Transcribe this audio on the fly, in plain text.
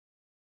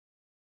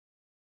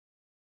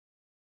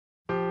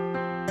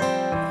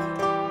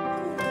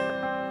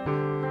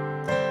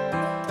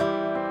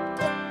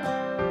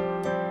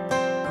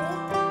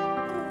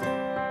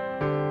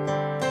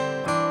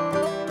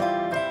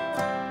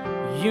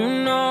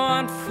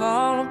might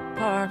fall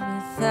apart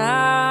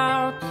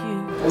without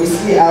you. We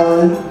see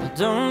Alan. I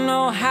don't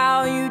know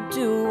how you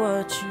do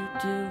what you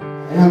do.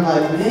 And I'm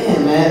like,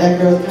 man, that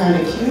girl's kind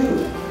of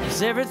cute.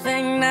 There's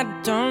everything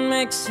that don't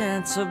make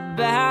sense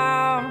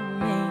about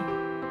me.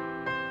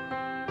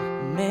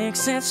 Makes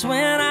sense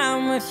when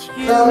I'm with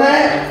you. So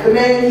Matt, the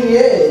man he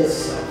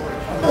is.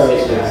 Oh,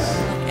 yes.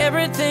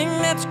 Everything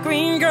that's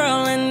green,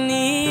 girl, I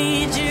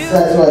need you.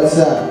 That's what's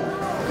up.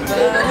 But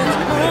it's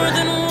more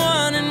than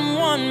one and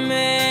one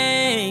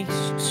makes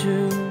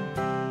two.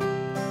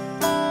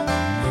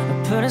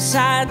 Put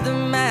aside the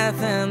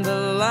math and the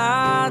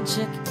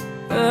logic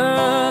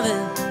of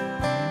it.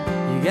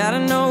 You gotta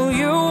know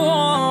you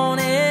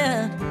want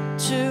it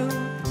too.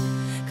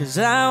 'Cause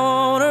I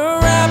wanna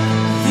wrap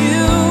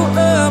you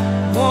up,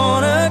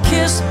 wanna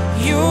kiss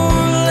your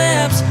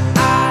lips.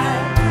 I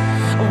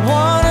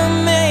wanna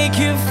make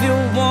you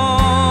feel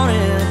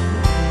wanted,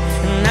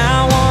 and I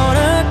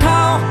wanna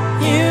call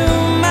you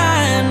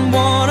mine,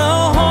 wanna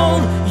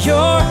hold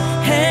your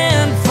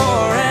hand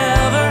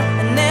forever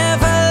and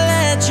never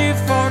let you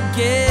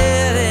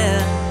forget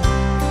it.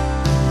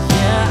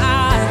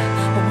 Yeah, I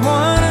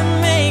wanna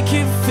make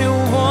you feel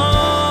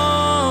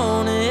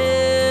wanted.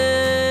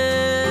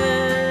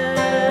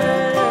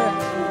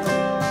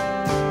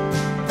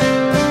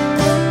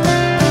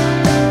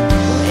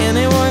 Well,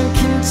 anyone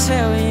can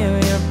tell you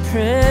you're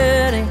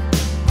pretty,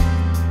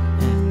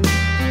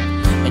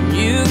 and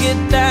you get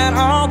that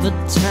all the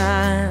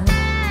time.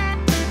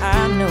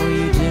 I know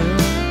you do,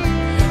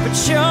 but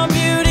your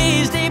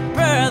beauty's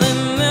deeper than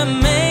the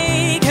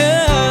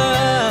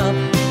makeup,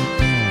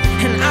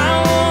 and I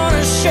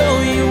wanna show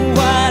you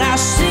what I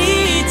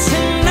see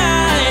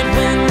tonight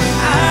when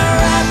I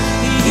wrap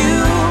you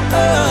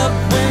up,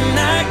 when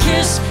I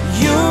kiss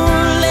your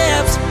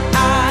lips.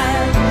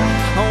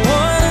 I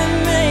wanna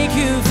make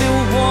you feel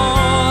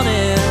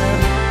wanted,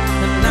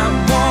 and I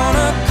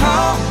wanna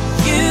call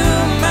you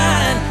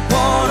mine,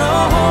 wanna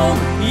hold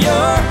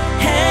your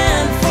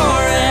hand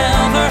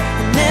forever,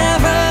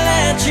 never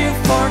let you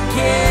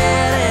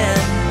forget it.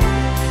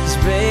 'Cause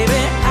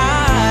baby, I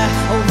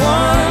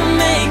wanna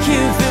make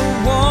you feel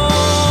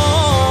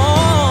wanted,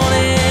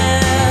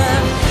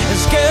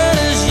 as good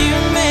as you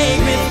make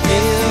me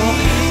feel.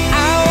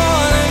 I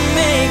wanna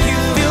make you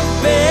feel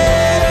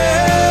better,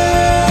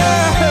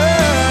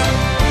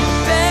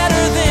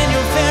 better than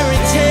your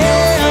fairy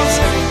tales,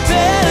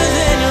 better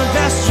than your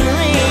best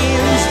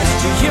dreams.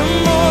 You're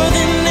more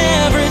than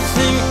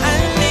everything I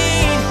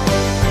need.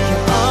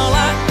 You're all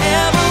I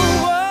ever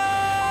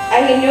want. I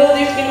know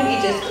there's going to be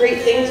just great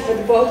things for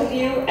the both of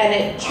you, and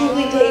it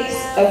truly takes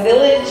a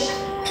village,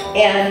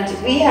 and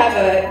we have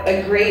a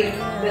great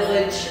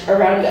village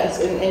around us,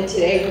 and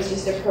today was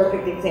just a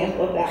perfect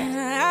example of that.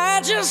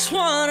 I just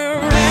wanna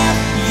wrap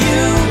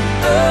you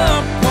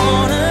up,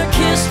 wanna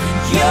kiss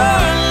your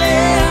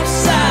lips.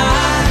 I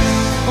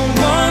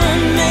wanna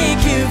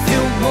make you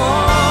feel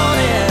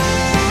wanted,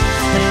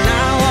 and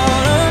I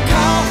wanna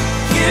call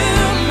you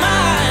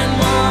mine,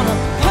 wanna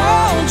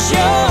hold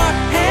your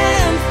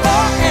hand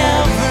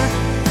forever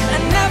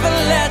and never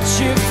let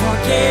you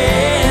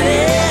forget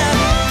it.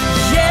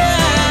 Yeah,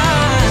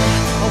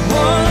 I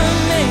wanna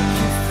make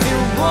you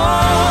feel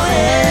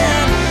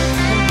wanted,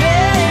 and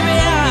baby,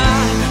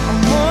 I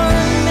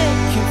wanna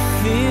make you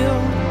feel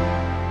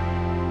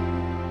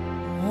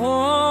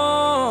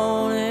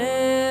wanted.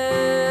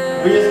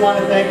 We just want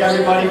to thank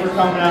everybody for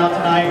coming out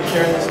tonight and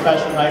sharing this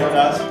special night with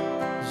us.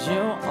 'Cause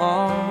you'll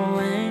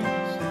always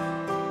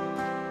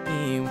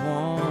be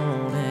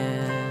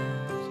wanted.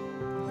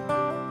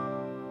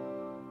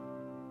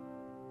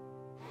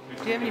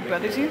 Do you have any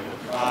brothers here?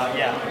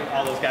 Yeah,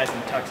 all those guys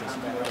in Texas.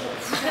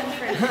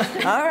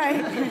 All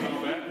right.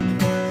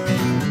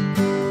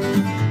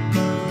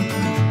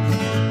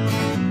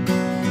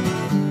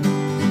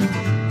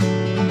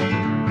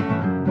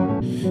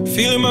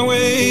 Feeling my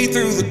way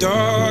through the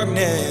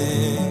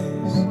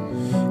darkness,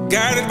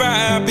 guided by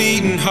a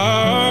beating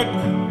heart.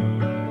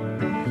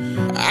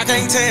 I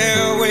can't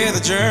tell where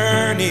the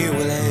journey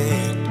will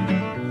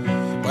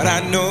end, but I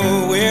know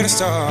where to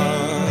start.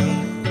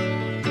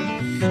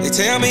 They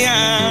tell me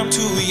I'm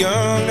too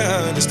young to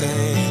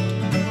understand.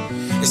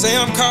 They say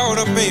I'm caught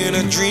up in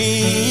a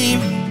dream.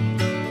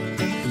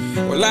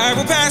 Well, life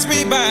will pass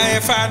me by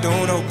if I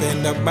don't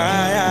open up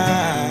my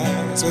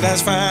eyes. So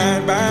that's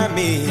fine by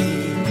me.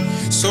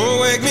 So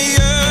wake me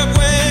up